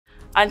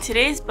On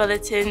today's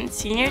bulletin,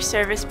 Senior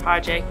Service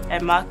Project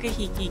and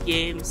Makahiki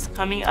Games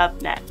coming up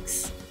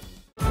next.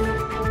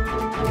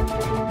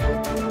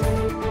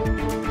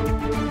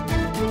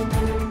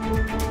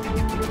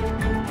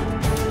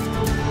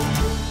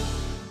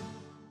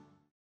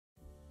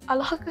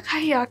 Aloha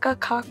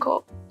kakahiaka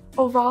kako,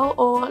 o wao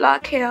o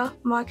La'akea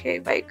ma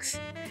KVIKS.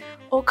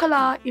 O ka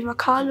la I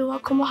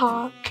makalua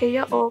kumaha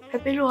keia o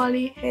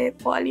pepeluali he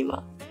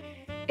po'alima.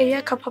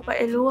 Eia ka papa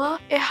elua,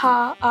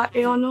 eha a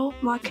eono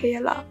ma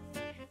keia la.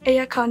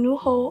 Eia ka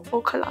nuho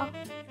o ka la.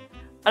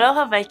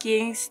 Aloha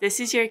Vikings, this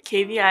is your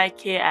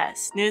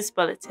KVIKS News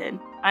Bulletin.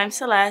 I'm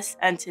Celeste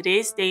and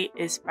today's date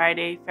is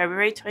Friday,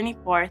 February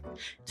 24th,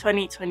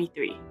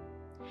 2023.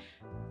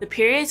 The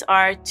periods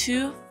are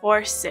 2,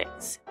 4,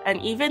 6,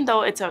 and even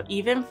though it's an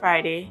even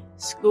Friday,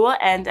 school will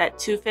end at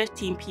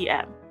 2:15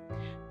 p.m.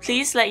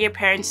 Please let your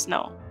parents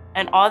know,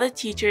 and all the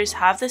teachers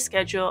have the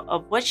schedule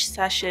of which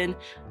session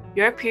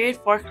your Period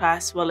 4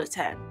 class will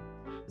attend.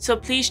 So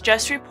please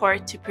just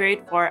report to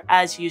Period 4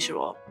 as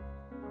usual.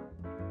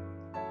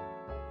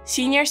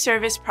 Senior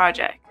Service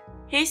Project.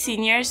 Hey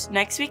seniors,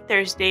 next week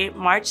Thursday,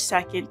 March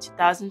 2nd,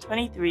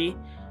 2023,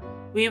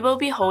 we will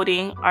be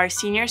holding our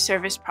Senior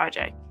Service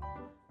Project.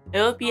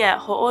 It will be at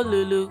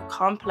Honolulu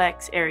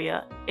Complex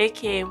area,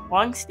 aka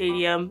Wong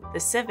Stadium, the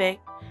Civic,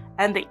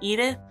 and the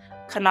Edith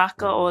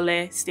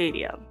Kanakaole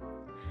Stadium.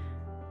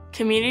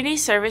 Community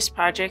service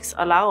projects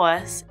allow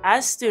us,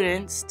 as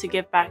students, to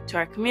give back to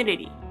our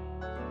community.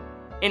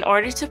 In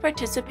order to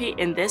participate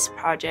in this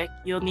project,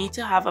 you'll need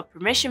to have a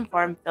permission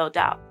form filled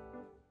out.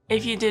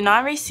 If you do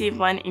not receive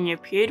one in your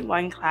Period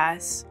 1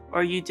 class,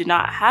 or you do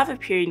not have a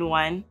Period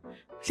 1,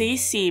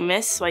 please see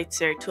Ms.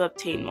 Schweitzer to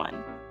obtain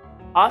one.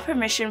 All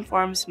permission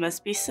forms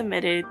must be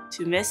submitted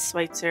to Ms.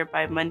 Schweitzer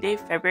by Monday,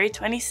 February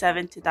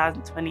 27,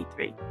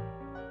 2023.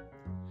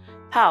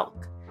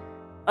 PALC.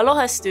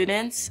 Aloha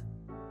students!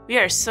 We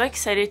are so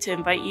excited to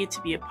invite you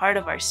to be a part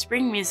of our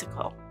spring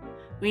musical.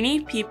 We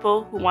need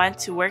people who want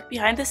to work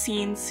behind the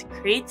scenes,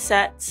 create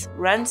sets,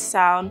 run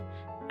sound,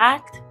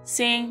 act,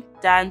 sing,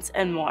 dance,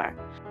 and more.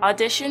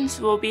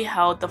 Auditions will be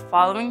held the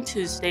following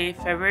Tuesday,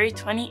 February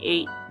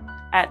 28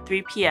 at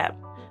 3 p.m.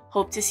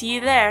 Hope to see you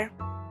there!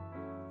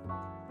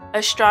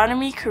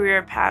 Astronomy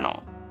Career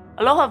Panel.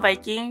 Aloha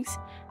Vikings!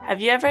 Have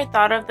you ever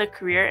thought of the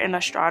career in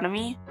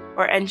astronomy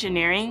or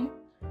engineering?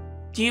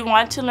 Do you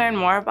want to learn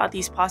more about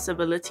these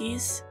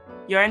possibilities?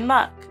 You're in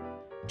luck!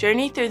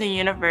 Journey Through the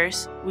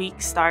Universe week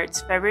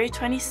starts February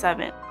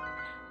 27th,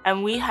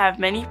 and we have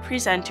many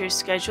presenters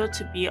scheduled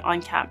to be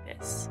on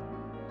campus.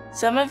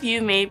 Some of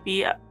you may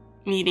be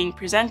meeting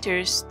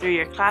presenters through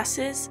your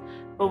classes,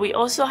 but we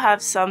also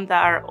have some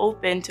that are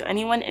open to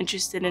anyone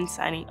interested in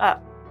signing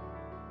up.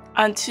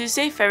 On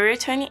Tuesday, February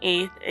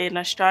 28th, an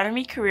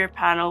astronomy career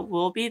panel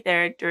will be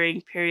there during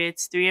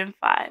periods 3 and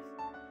 5.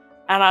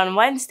 And on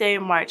Wednesday,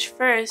 March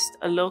 1st,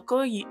 a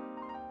local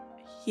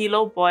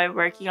Hilo boy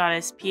working on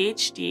his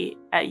PhD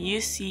at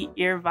UC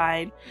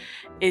Irvine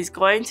is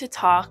going to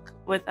talk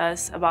with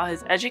us about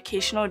his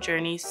educational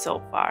journey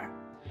so far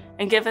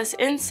and give us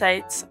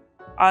insights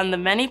on the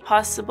many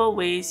possible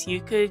ways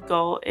you could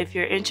go if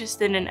you're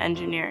interested in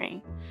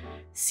engineering.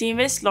 See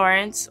Miss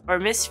Lawrence or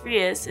Miss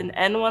Frias in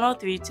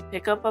N103 to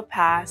pick up a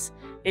pass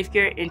if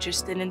you're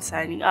interested in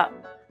signing up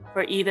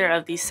for either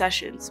of these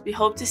sessions. We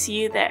hope to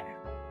see you there.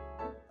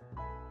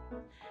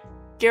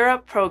 Gear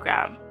Up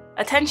Program.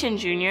 Attention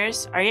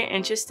juniors, are you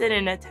interested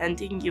in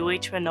attending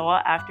UH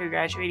Manoa after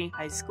graduating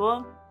high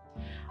school?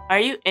 Are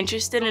you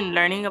interested in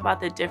learning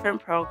about the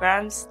different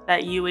programs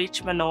that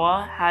UH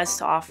Manoa has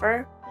to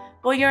offer?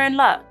 Well, you're in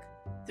luck.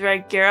 Through our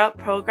Gear Up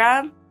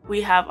program, we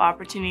have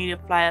opportunity to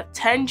fly up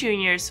 10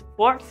 juniors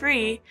for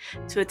free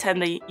to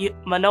attend the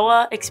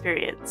Manoa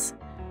Experience.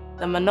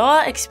 The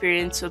Manoa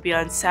Experience will be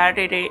on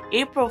Saturday,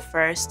 April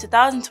 1st,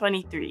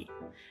 2023.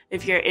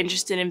 If you're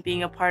interested in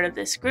being a part of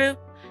this group,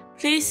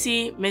 please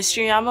see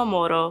Mr.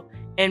 Yamamoto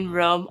in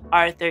room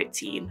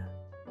R13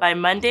 by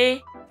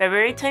Monday,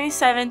 February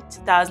 27,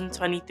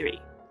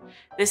 2023.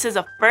 This is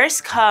a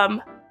first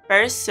come,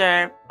 first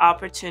serve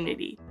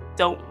opportunity.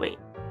 Don't wait.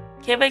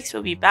 KVIKS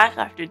will be back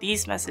after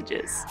these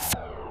messages.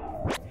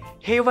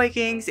 Hey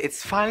Vikings,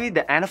 it's finally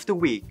the end of the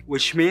week,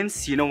 which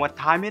means you know what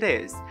time it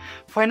is.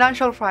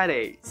 Financial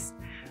Fridays.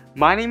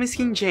 My name is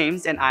King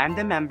James and I am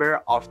the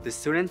member of the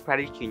Student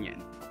Credit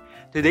Union.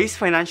 Today's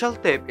financial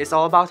tip is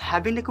all about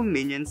having the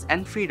convenience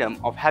and freedom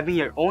of having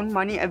your own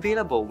money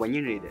available when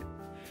you need it.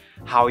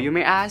 How, you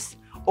may ask?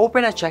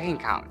 Open a checking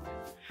account.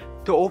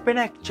 To open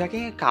a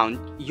checking account,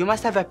 you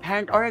must have a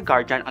parent or a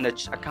guardian on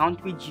the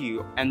account with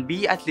you and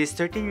be at least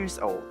 13 years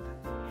old.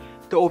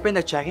 To open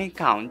the checking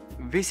account,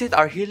 visit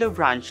our Hilo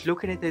branch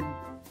located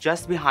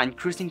just behind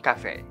Cruising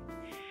Cafe.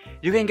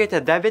 You can get a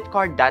debit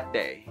card that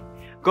day.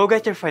 Go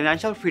get your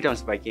financial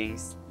freedoms,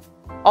 Vikings!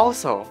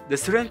 Also, the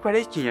Student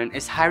Credit Union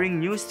is hiring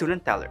new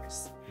student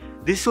tellers.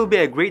 This will be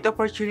a great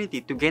opportunity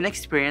to gain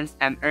experience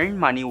and earn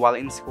money while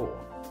in school.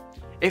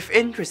 If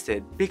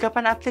interested, pick up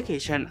an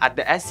application at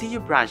the SCU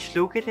branch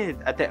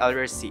located at the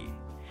LRC.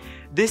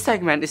 This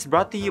segment is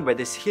brought to you by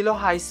the Hilo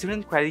High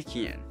Student Credit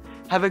Union.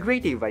 Have a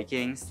great day,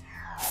 Vikings!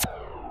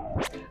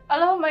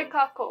 Aloha mai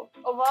kako,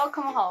 ovao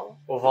kamahau.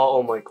 Ovao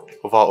o Michael.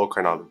 Ovao o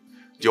Karnalu.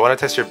 Do you want to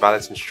test your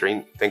balance and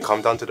strength? Then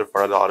come down to the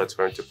front of the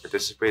auditorium to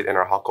participate in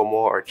our hakomo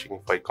or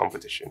chicken fight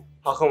competition.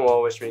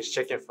 Hakomo, which means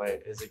chicken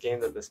fight, is a game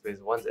that displays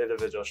one's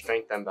individual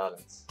strength and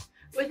balance.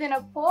 Within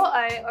a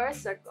po'ai or a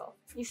circle,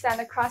 you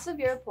stand across of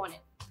your opponent.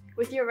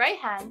 With your right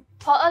hand,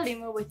 pa'a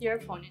lima with your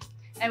opponent,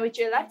 and with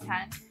your left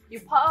hand,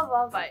 you pa'a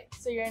wawai,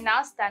 so you're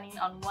now standing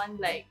on one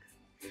leg.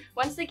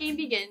 Once the game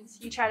begins,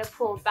 you try to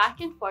pull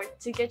back and forth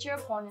to get your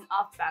opponent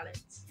off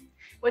balance.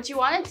 What you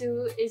want to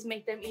do is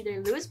make them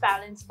either lose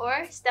balance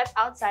or step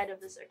outside of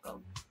the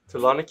circle. To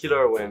lanakila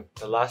or win,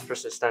 the last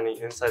person standing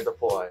inside the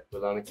po'ai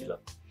will lanakila.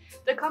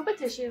 The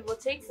competition will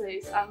take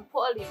place on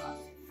Po'a Lima,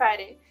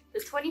 Friday, the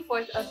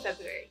 24th of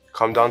February.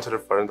 Come down to the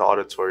front of the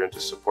auditorium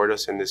to support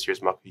us in this year's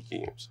Makahiki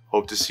Games.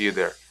 Hope to see you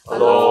there.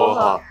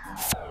 Aloha!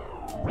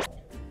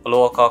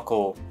 Aloha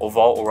kako,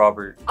 ovao o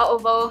Robert. A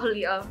ovao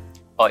halia.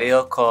 A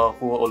ea ka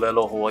hua o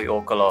lelo Hawaii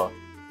o kala.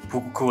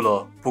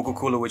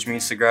 Pukukula, which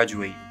means to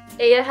graduate.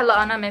 Eia hela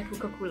ana me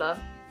pukakula.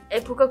 E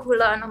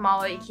pukakula ana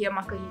maua I kia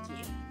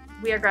makahiki.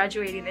 We are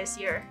graduating this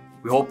year.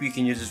 We hope you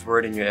can use this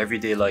word in your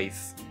everyday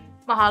life.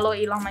 Mahalo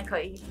ilang mai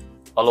kai.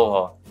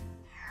 Aloha.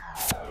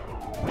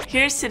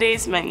 Here's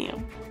today's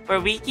menu. For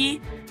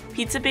wiki,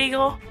 pizza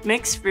bagel,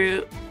 mixed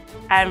fruit,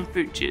 and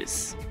fruit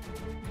juice.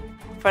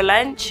 For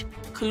lunch,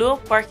 kalua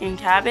pork and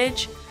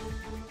cabbage,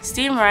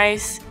 steamed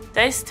rice,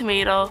 diced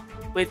tomato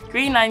with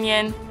green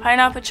onion,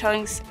 pineapple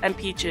chunks, and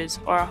peaches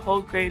or a whole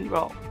grain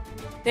roll.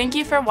 Thank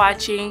you for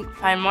watching.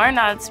 Find more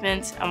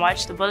announcements and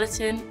watch the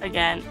bulletin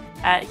again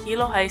at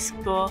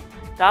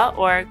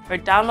hilo-waiakea.org or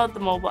download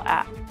the mobile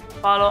app.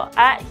 Follow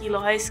at Hilo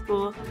High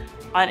School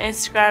on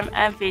Instagram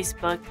and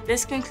Facebook.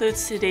 This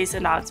concludes today's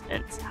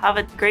announcements. Have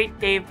a great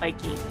day,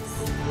 Vikings.